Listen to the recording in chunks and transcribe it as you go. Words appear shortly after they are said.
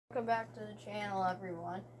welcome back to the channel,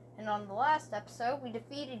 everyone. And on the last episode, we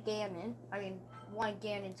defeated Ganon. One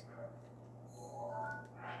Ganon's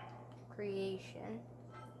creation.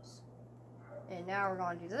 And now we're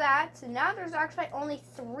going to do that. So now there's actually only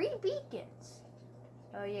 3 beacons.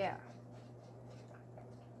 Oh, yeah.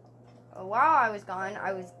 While I was gone,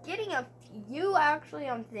 I was getting a few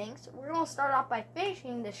things. We're going to start off by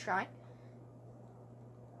finishing this shrine.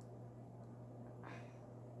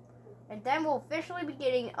 And then we'll officially be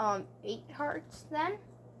getting 8 hearts then.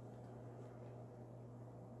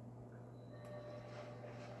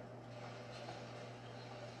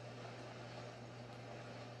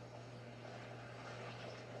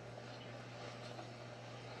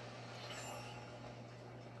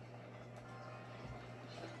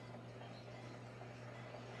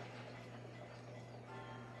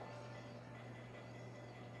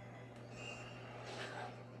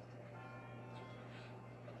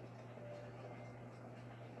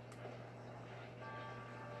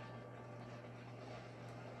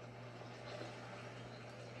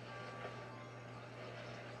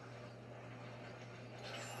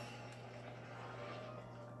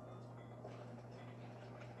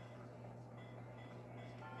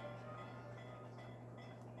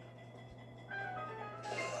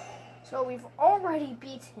 So we've already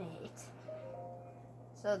beaten it.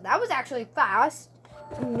 So that was actually fast.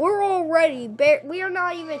 We are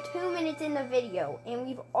not even 2 minutes in the video, and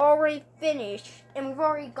we've already finished, and we've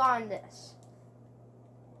already gotten this.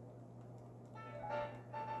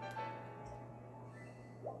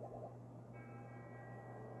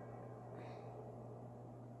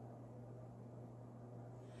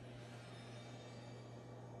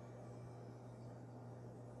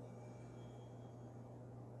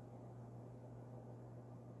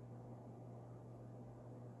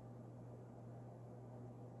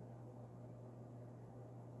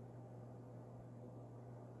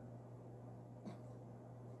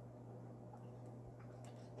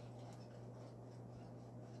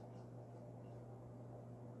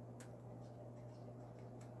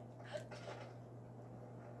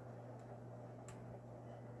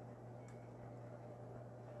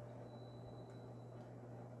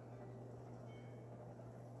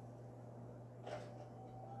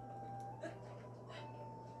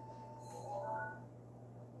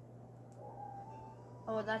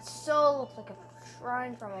 Oh, that so looks like a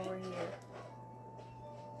shrine from over here.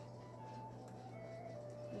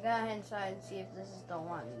 I'm gonna head inside and see if this is the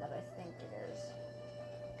one that I think it is.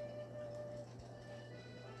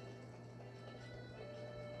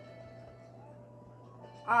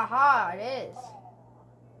 Aha, it is.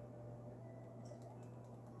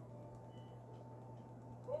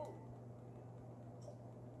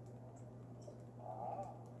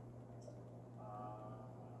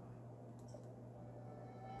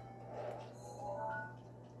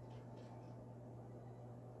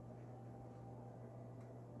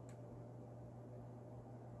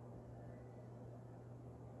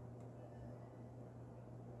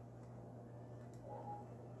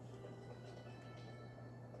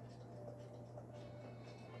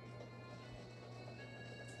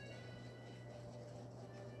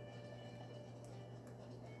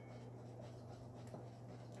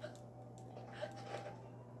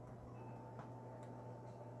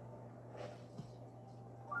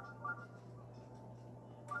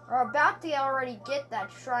 We're about to already get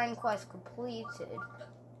that shrine quest completed.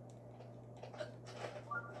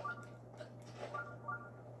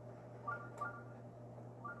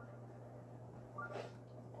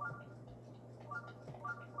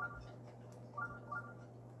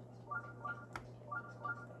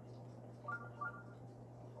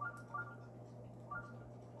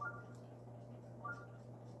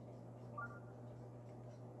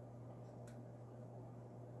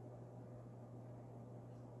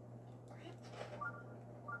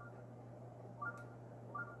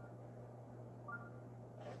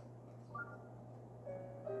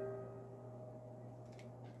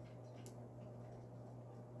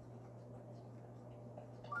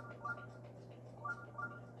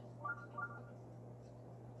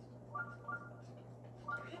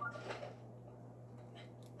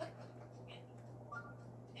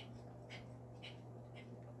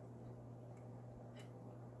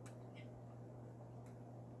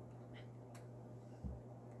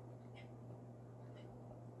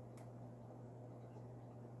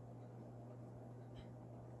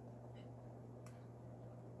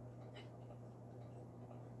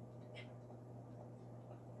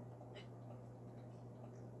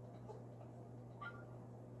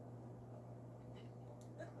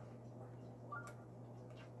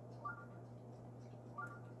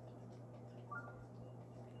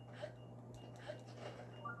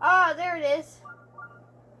 there it is.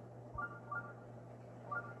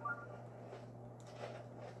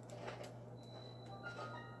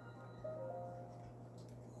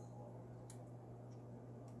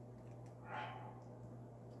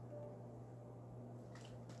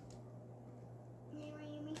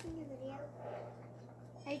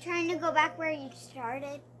 Are you trying to go back where you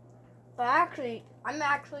started? But actually, I'm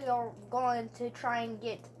actually going to try and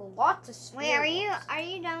get lots of spirit. Wait, are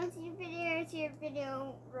you done with your video, or is your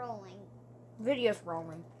video rolling? Video's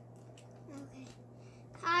rolling. Okay.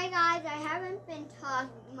 Hi guys, I haven't been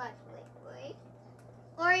talking much lately.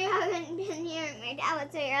 Or you haven't been hearing my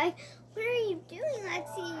tablet, so you're like, what are you doing?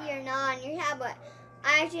 Let's see, you're not on your tablet.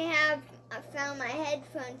 I actually found my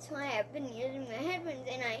headphones, so I have been using my headphones,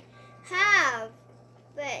 and I have,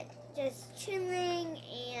 but just chilling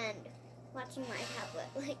and watching my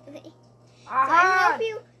tablet lately.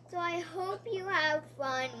 So I hope you have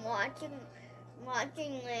fun watching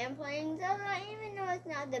Lamb playing Zelda, even though it's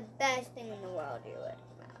not the best thing in the world you would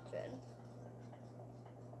imagine.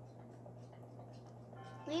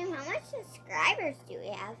 Liam, how much subscribers do we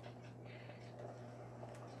have?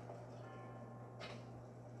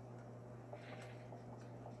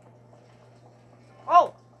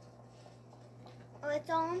 Oh! Oh, it's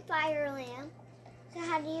all on fire, Liam. So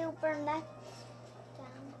how do you burn that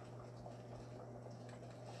down?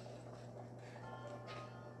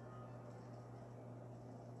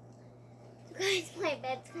 Guys, my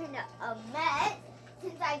bed's kind of a mess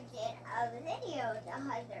since I did a video the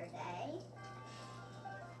other day.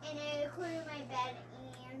 And it included my bed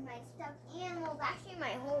and my stuff and, well, actually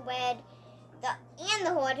my whole bed and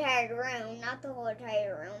the whole entire room, not the whole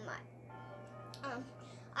entire room.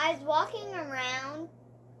 I was walking around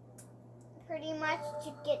pretty much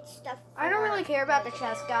to get stuff. I don't really care about the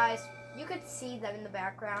chest, guys. You could see them in the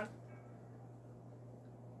background.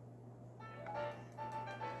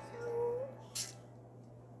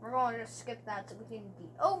 We're going to skip that so we can be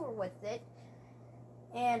over with it.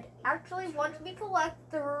 And actually, once we collect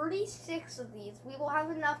 36 of these, we will have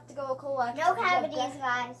enough to go collect. No cavities,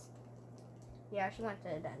 guys. Yeah, she went to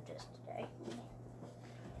the dentist today.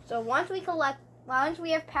 So once we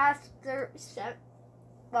have passed 37,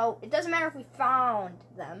 well, it doesn't matter if we found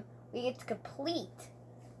them. We get to complete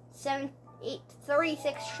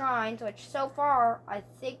 36 shrines, which so far, I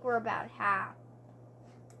think we're about half.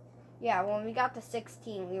 Yeah, when we got to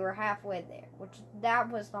 16, we were halfway there, that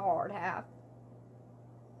was the hard half.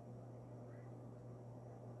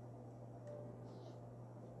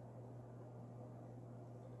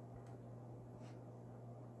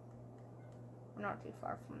 We're not too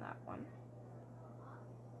far from that one.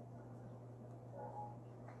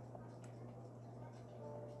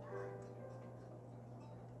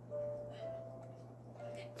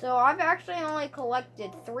 So I've actually only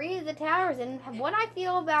collected 3 of the towers, and what I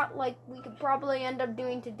feel about, like, we could probably end up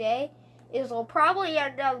doing today is we'll probably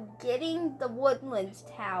end up getting the Woodlands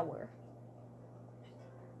Tower.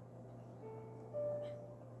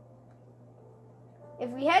 If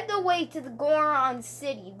we head the way to the Goron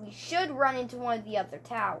City, we should run into one of the other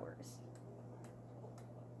towers.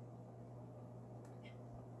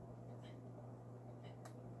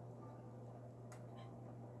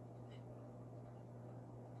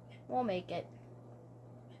 We'll make it.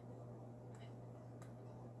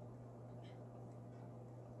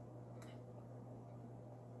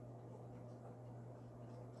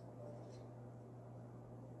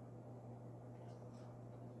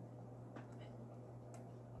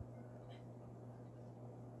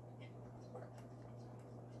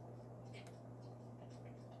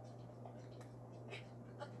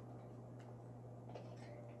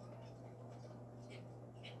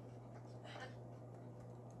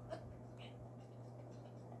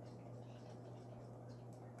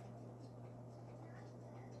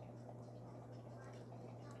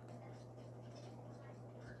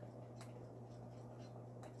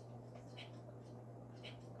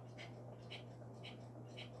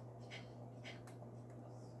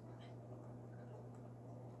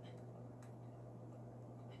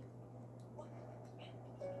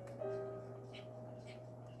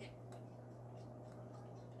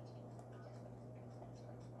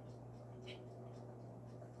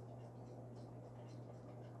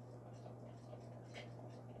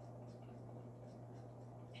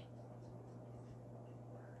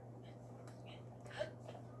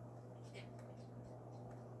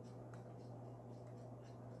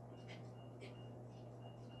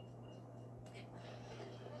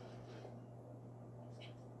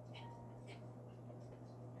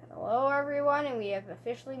 Hello everyone, and we have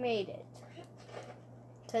officially made it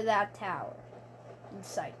to that tower. And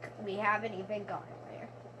psych, we haven't even gotten there.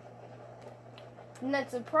 And then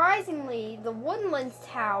surprisingly, the Woodlands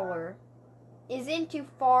Tower isn't too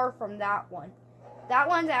far from that one. That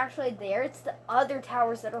one's actually there. It's the other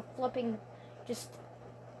towers that are flipping,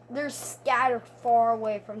 they're scattered far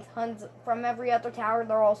away from every other tower.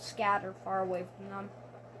 They're all scattered far away from them.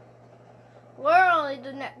 Literally,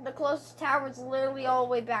 the closest tower is literally all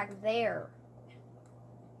the way back there.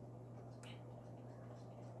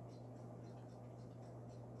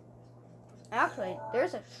 Actually,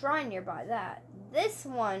 there's a shrine nearby that. This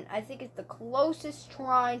one, I think, is the closest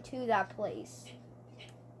shrine to that place.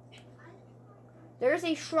 There's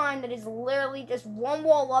a shrine that is literally just one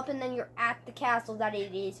wall up and then you're at the castle that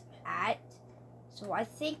it is at. So I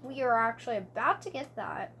think we are actually about to get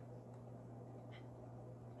that.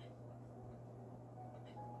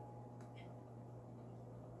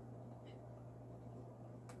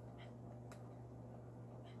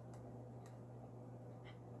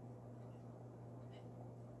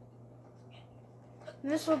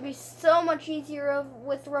 And this will be so much easier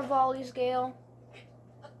with Rivali's Gale.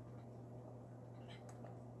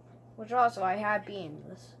 Which also I had being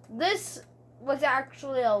this. This was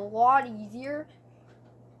actually a lot easier.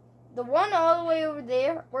 The one all the way over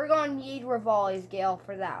there, we're going to need Rivali's Gale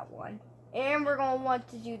for that one. And we're going to want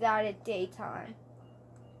to do that at daytime.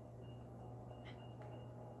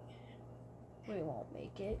 We won't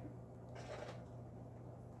make it.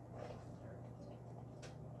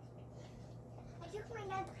 I took my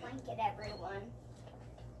dad's blanket, everyone.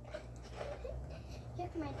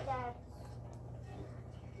 Took my dad's.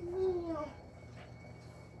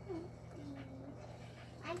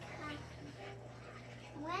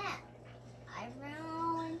 I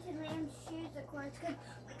ran into Liam's shoes, of course, because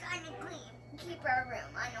we kind of keep our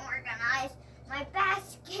room unorganized. My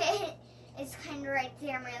basket is kind of right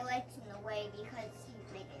there. My leg's in the way because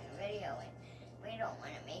he's making a video, and we don't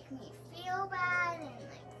want to make me feel bad and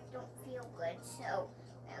don't feel good. So,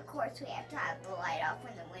 of course, we have to have the light off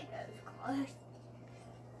when the window's closed.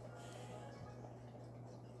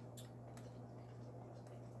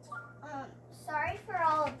 Sorry for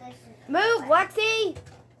all of this. Move, Lexi!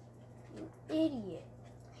 You idiot.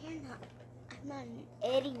 I'm not an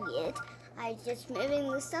idiot. I'm just moving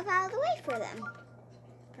the stuff out of the way for them.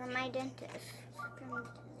 From my dentist.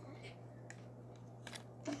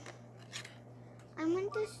 I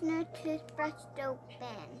want this new toothbrush to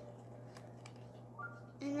open.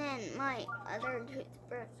 And then my other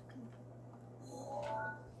toothbrush can...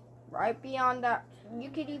 Right beyond that, you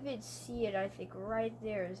could even see it, I think. Right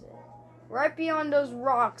there is it. Right beyond those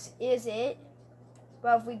rocks is it.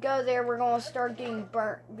 But if we go there, we're going to start getting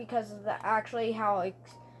burnt because of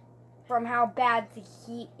from how bad the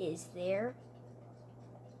heat is there.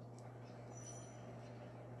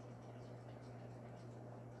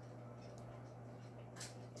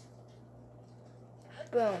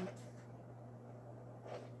 Boom.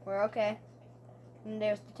 We're okay. And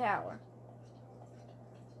there's the tower.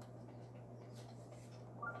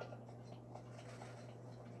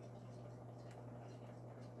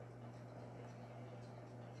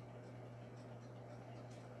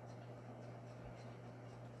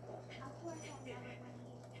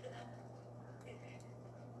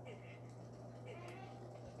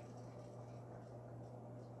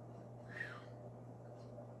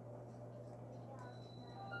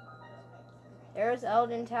 There's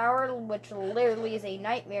Eldon Tower, which literally is a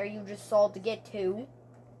nightmare you just saw to get to.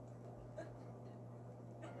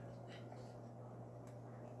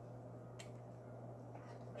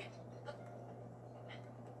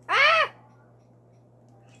 Ah!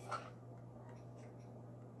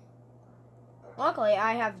 Luckily,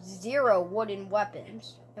 I have 0 wooden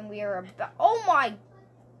weapons. And we are about... Oh my...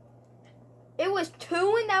 It was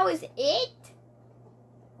 2 and that was it?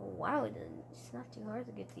 Oh, wow, it's not too hard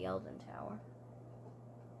to get the Eldon Tower.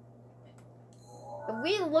 If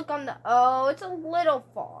we look on the... Oh, it's a little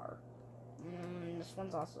far. This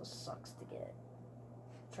one's also sucks to get.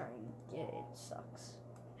 Trying to get it sucks.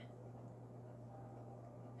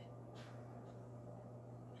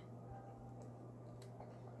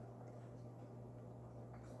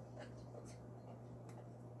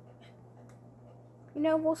 You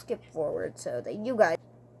know, we'll skip forward so that you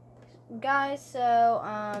guys, so,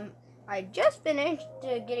 I just finished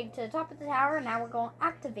getting to the top of the tower, and now we're going to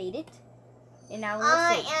activate it. And now we'll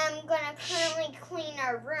see. I am going to currently clean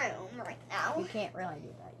our room right now. You can't really do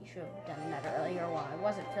that. You should have done that earlier while I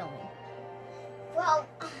wasn't filming. Well,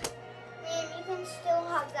 man, you can still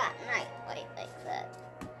have that night light like that.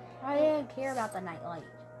 I didn't care about the night light.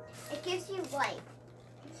 It gives you light.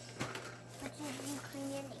 But you clean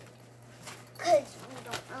your need. Because we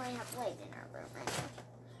don't really have light in our room right now.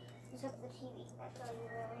 Except the TV. That's all you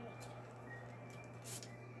really need.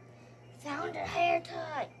 Found a hair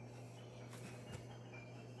tie.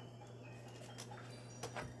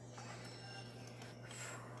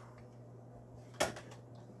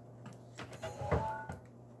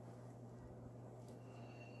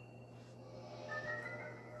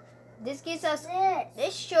 This gives us.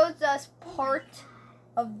 This shows us part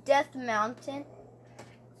of Death Mountain.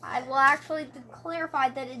 I will actually clarify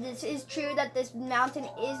that it is true that this mountain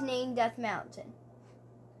is named Death Mountain.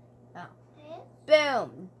 Oh.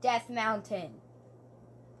 Boom! Death Mountain.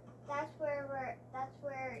 That's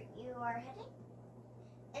where you are heading.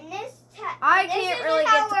 And this I can't really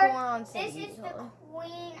get to go on This city. is the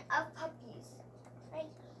queen of puppies. Right?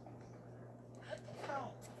 So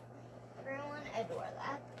everyone adore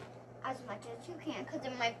that as much as you can, because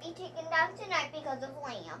it might be taken down tonight because of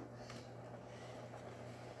Liam.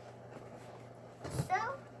 So,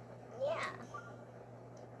 yeah.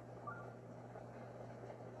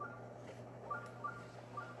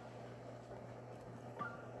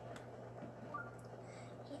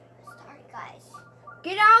 Sorry, guys.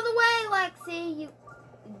 Get out of the way, Lexi.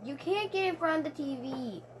 You can't get in front of the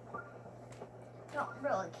TV. Don't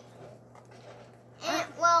really care. And,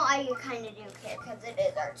 well, I kind of do care because it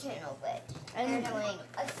is our channel, but we're doing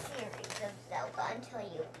a series of Zelda until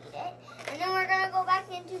you beat it. And then we're going to go back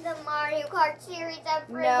into the Mario Kart series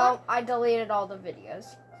everyone. No, I deleted all the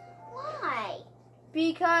videos. Why?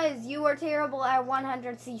 Because you were terrible at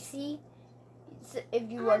 100cc.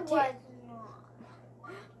 If you were I was not.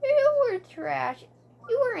 You were trash.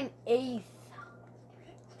 You were an eighth.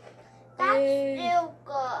 That's still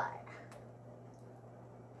good.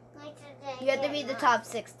 Like today, You have to be the top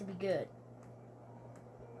 6 to be good.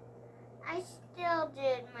 I still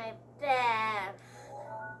did my best.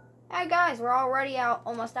 Hey guys, we're already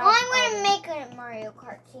almost out. Well, I'm going to make a Mario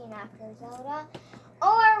Kart scene after Zelda.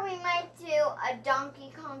 Or we might do a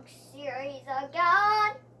Donkey Kong series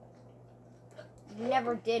again. You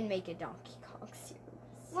never did make a Donkey Kong series.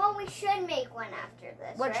 Well, we should make one after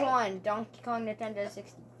this, Which right? one? Donkey Kong Nintendo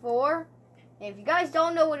 64? And if you guys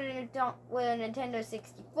don't know what a Nintendo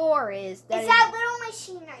 64 is, It's that little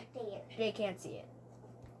machine right there. they can't see it.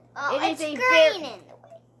 Oh, It it's is a green in the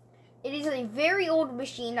way. It is a very old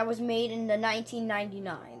machine that was made in the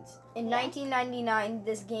 1999s. In 1999,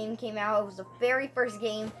 this game came out. It was the very first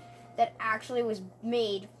game that actually was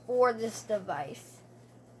made for this device.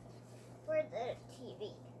 For the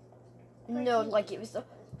TV. No, like it was the...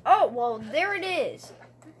 Oh, well, there it is.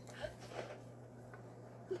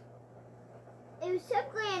 It was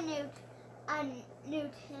simply a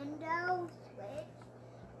Nintendo Switch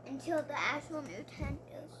until the actual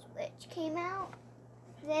Nintendo Switch came out.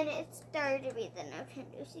 Then it started to be the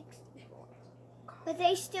Nintendo 64. But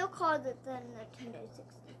they still called it the Nintendo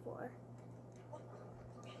 64.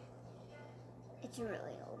 It's a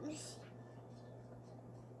really old machine.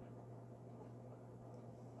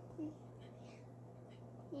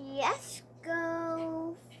 Yes,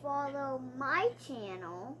 go follow my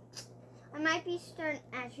channel. I might be starting,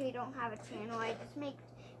 actually I don't have a channel, I just make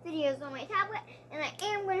videos on my tablet, and I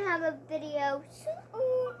am going to have a video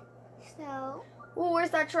soon, so. Oh, where's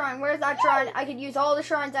that shrine? Where's that shrine? I could use all the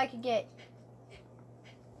shrines I could get.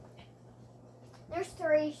 There's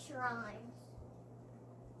 3 shrines.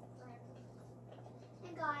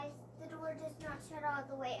 Hey guys, the door does not shut all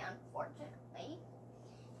the way, unfortunately.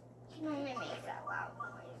 You can only make that loud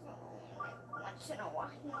noise like once in a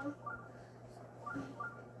while.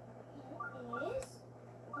 It is?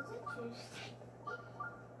 Is it Tuesday?